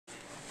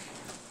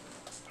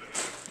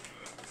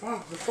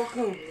Fuck, the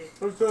fucking.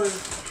 Okay.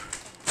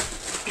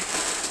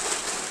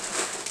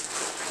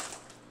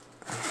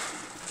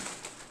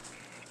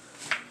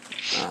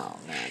 Oh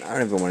man, I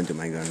don't even want to do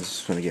my guns. I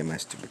just want to get my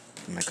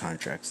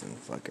contracts and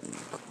fucking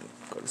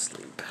go to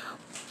sleep.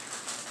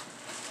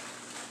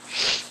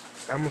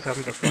 I almost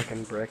having to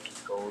fucking brick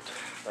gold,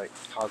 like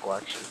toggle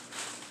action.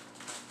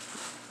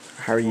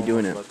 How are you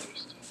doing it?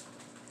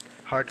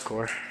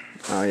 Hardcore.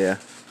 Oh yeah.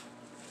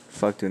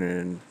 Fuck doing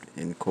it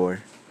in core.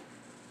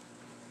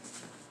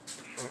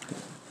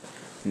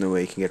 No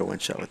way you can get a one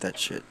shot with that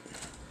shit.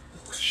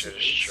 Shit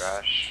is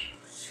trash.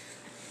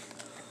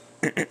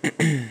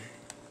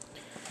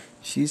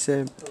 She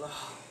said,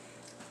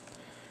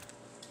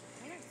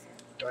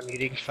 Done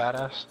eating, fat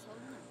ass.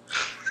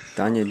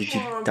 Danya, did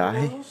you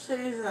die? Don't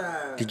say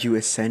that. Did you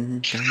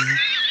ascend, Danya?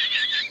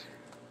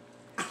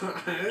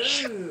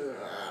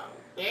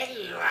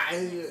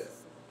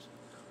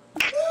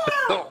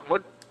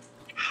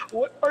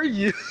 What are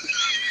you?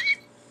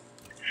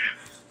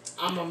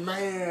 I'm a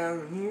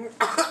man.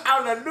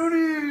 I'm a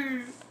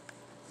duty.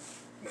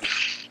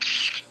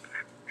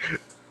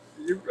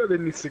 Your brother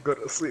needs to go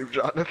to sleep,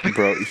 Jonathan.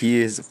 Bro, he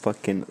is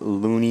fucking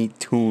Looney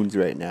Tunes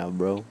right now,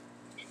 bro.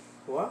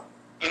 What?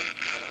 What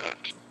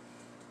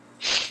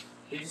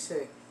did you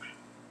say?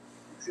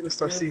 He's gonna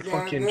start seeing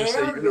fucking just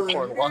a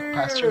unicorn walk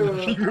past your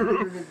living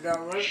room.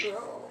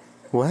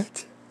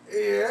 What?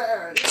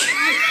 Yeah.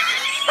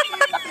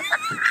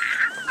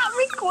 I'm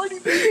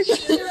recording this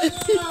shit.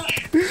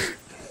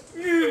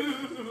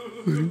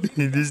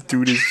 This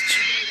dude is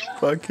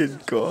fucking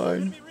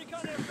gone.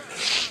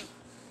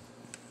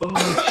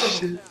 Oh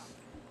shit.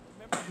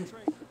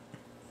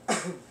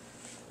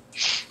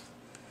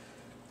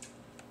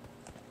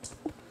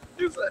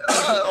 He's like,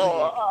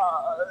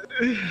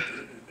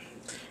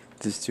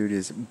 This dude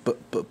is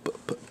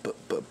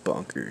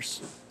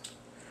bonkers.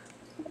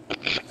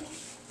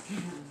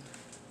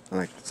 I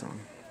like that song.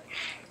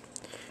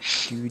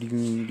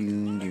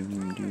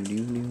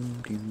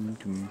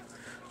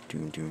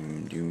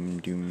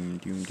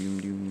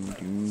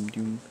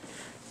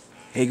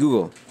 Hey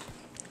Google,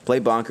 play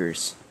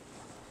Bonkers.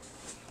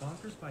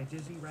 Bonkers by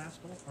Dizzy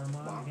Rascal,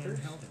 Armand Van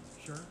Helden.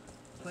 Sure.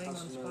 Playing on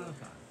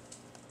Spotify.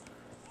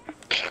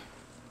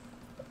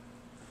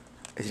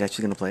 Is it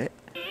actually gonna play it?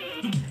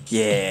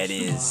 Yeah, it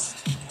is.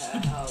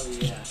 Hell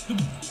yeah.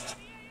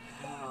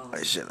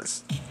 Oh shit,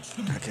 let's.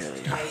 Okay, there we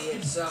go. Hey,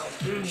 it's so.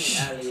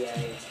 Hell yeah.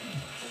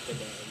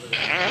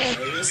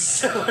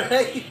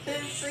 Sorry,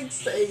 6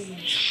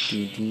 stage.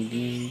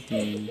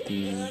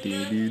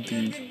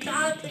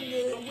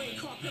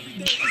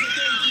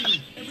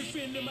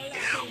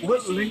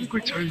 what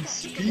language are you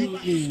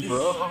speaking,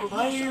 bro?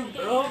 Hi,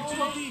 bro.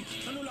 Hold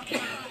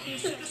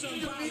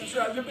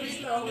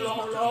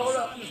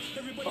up.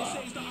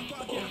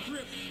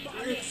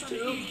 3,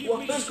 2,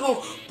 1, let's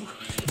go.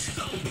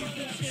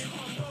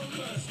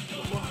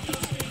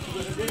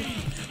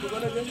 We're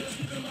gonna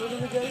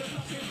get it.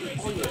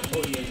 Oh yeah.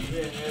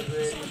 Yeah,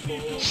 ready for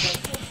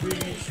 3,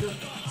 2,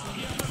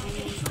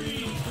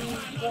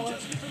 1.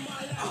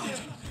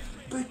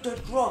 Beat the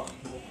drum.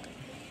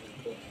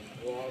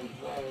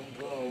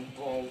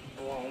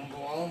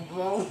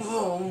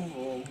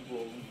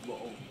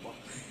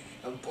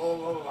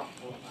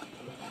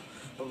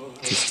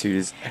 This dude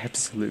is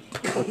absolute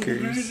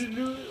bonkers.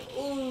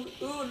 Oh,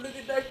 look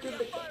at that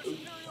good.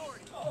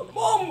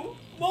 Mom.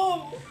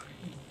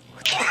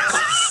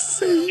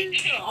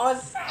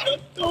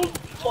 Shut the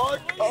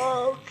fuck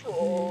up,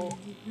 bro.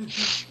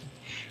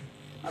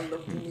 I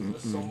love you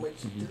so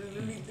much. You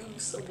literally do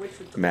so much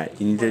with Matt,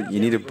 you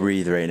need to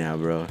breathe right now,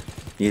 bro.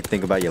 You need to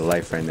think about your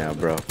life right now,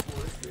 bro.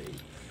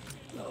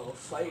 No,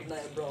 fight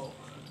night, bro.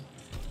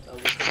 That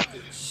was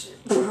fucking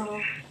shit,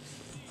 bro.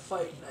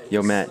 Fight night.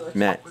 Yo, Matt.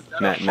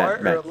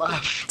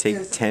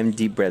 Take 10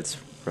 deep breaths,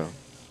 bro.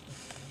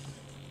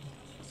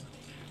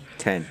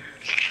 10.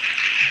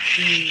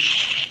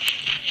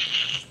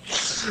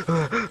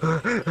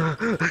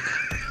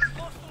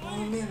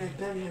 Oh man, I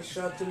better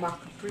shot through my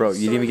Capri. Bro, you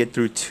didn't even get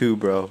through 2,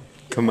 bro.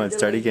 Come on,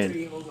 start again.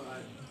 3, hold on.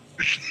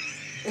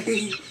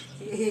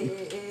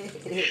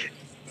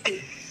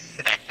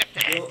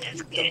 Yo,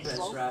 the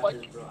best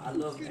rappers, bro. I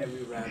love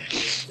every rapper.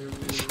 They're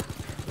really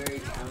very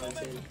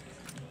talented.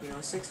 You know,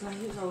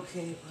 6ix9ine is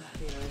okay, but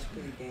you know, it's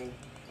pretty gang.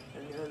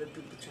 And the other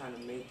people trying to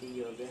make it,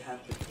 yo, they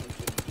have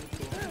potential.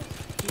 People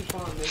keep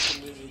on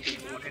making music.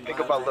 Think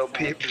about Lil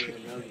Peep.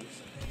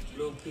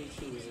 Lil Peep,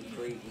 he was a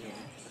great man.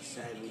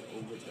 Sadly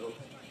overdosed.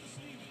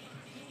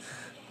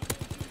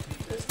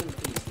 Rest in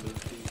peace, Lil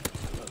Peep. I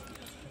love you.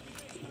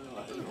 You know, I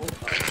don't know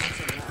about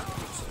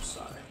I'm so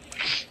sorry.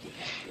 You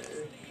had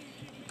very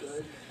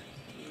good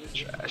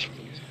music. Trash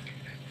music.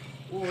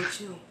 Whoa,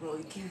 chill, bro.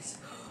 You can't.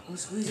 I'm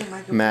squeezing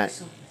my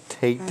Matt,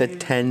 take the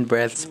 10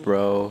 breaths,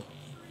 bro.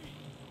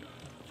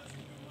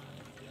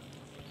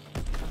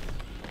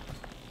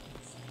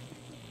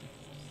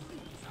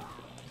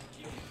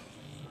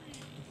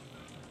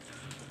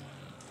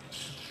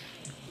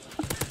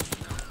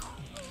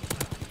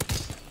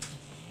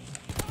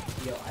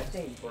 Yo, I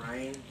think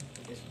Brian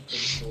is a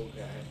pretty cool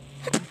guy.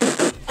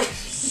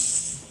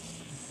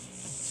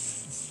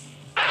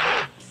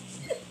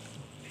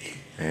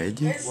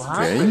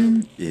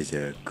 Ben is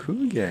a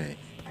cool guy.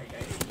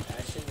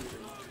 Xexsionn is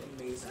an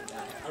amazing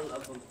guy. I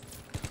love him.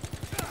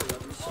 I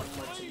love him so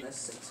much in that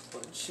sex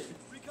function.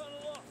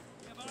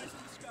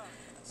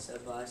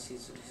 Savas,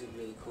 he's a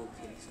really cool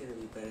kid. He's gonna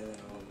be better than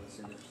all of us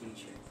in the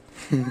future.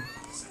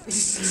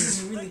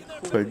 He's really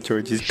cool. But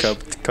George is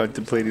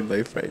contemplating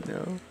life right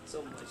now.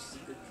 So much. He's a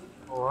good kid.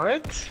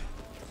 What?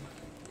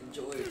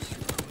 Enjoy it.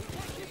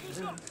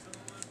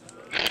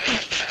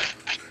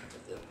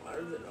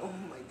 Marvin, oh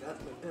my god,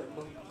 my pet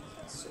monkey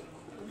is so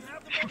cool.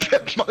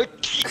 Pet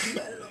monkey.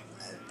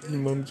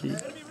 Monkey.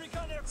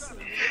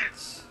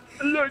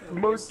 Look,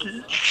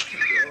 monkey.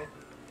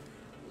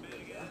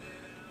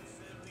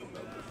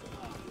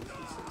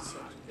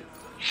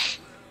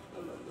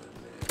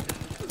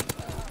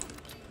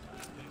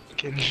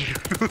 Can you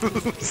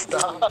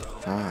stop?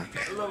 Fuck.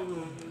 I love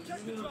him.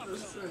 He's my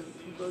best friend.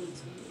 My brother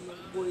to me, my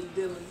boy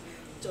Dylan,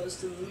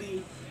 Justin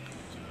Lee.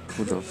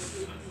 Who the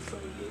f...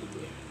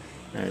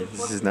 Alright,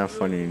 this is not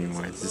funny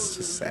anymore. This is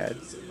just sad.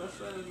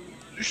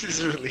 This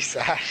is really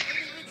sad.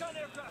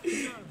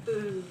 Hey,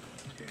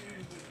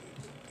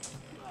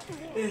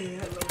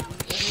 I love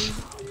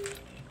him.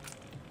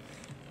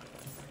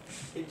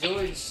 Hey,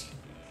 George.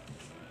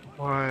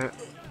 What?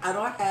 I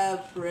don't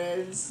have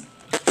friends.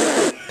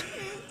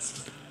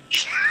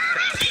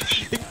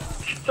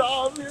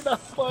 Stop, you're not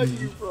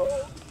funny, bro.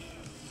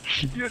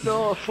 You're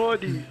not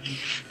funny.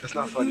 That's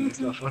not funny, it's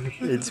not funny.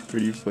 It's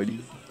pretty funny.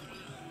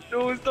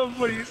 No, it's not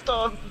funny,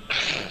 stop.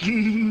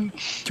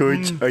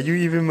 George, are you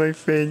even my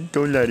friend?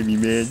 Don't lie to me,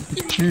 man.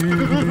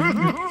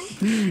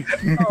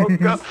 Oh,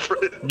 got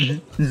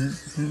friends.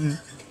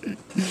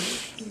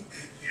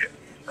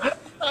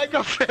 I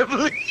got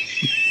family.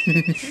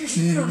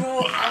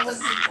 No, I was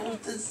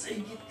supposed to say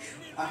it.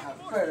 I have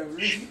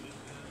family.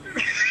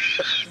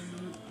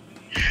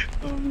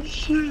 Oh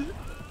shit.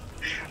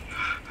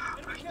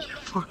 I can't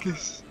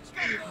focus.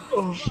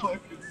 Oh fuck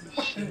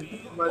this shit.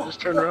 I might just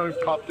turn around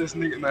and pop this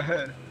nigga in the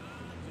head.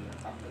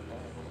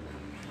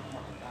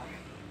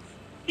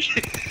 I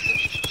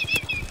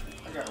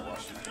gotta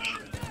wash my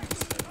hands.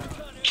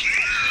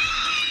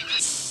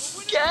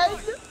 Again?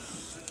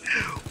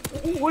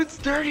 What's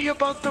dirty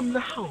about them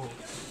now?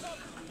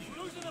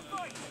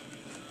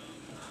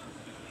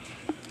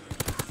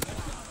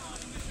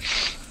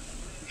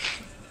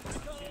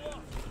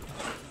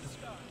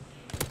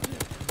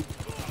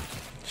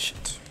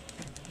 Shit.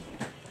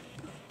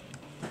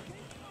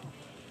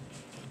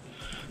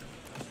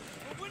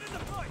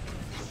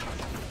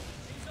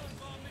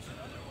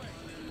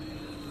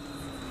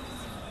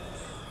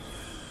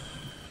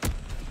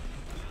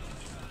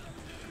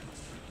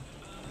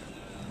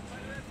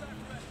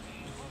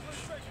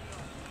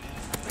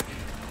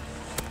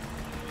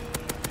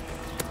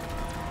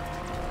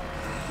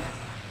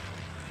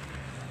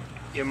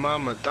 Your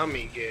mama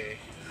dummy gay.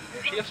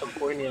 She got some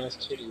pointy ass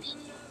titties.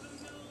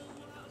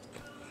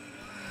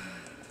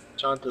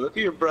 Jonathan, look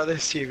at your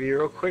brother's TV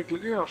real quick.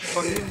 Look at how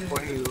fucking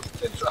pointy those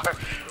tits are.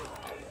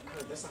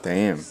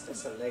 Damn.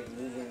 That's a leg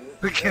moving.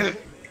 Look at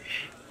it.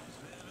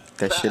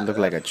 That shit look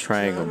like a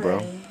triangle,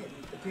 bro.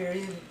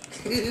 Period.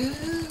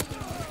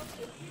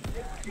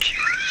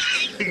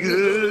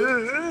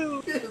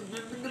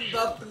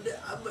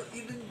 I'ma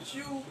eat a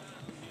Jew.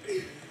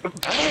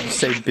 You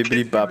say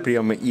bibbity boppity,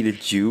 I'ma eat a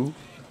Jew?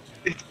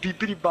 It's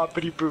beepity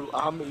boppity boo.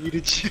 I'ma eat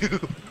a Jew.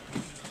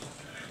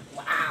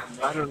 Wow,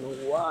 I don't know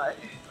why.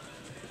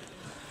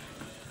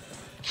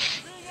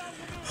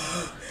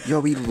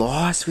 Yo, we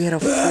lost. We had a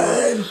 4.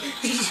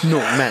 No,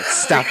 Matt,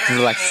 stop.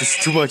 Relax.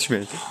 That's too much,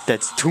 man.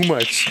 That's too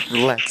much.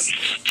 Relax.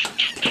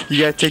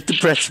 You gotta take the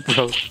breaths,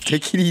 bro.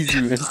 Take it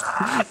easy, man.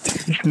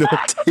 No,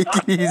 take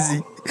it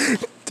easy.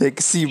 Take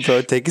a seat,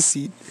 bro. Take a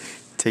seat.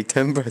 Take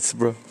 10 breaths,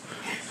 bro.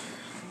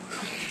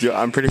 Yo,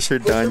 I'm pretty sure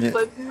Danya...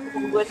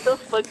 What the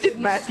fuck did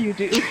Matthew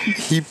do?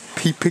 He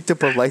picked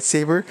up a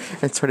lightsaber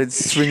and started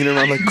swinging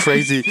around like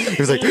crazy.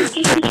 He was like...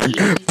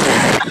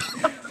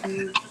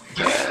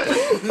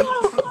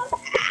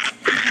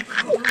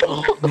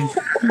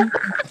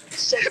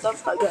 Shut the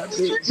fuck up,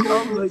 bitch.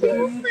 Oh my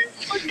god.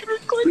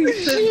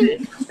 Please send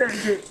it. Send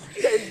it.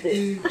 Send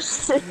it.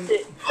 Send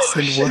it.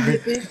 Send what? Send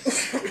it,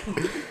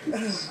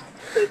 bitch.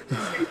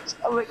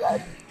 Oh my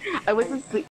god. I wasn't sleep.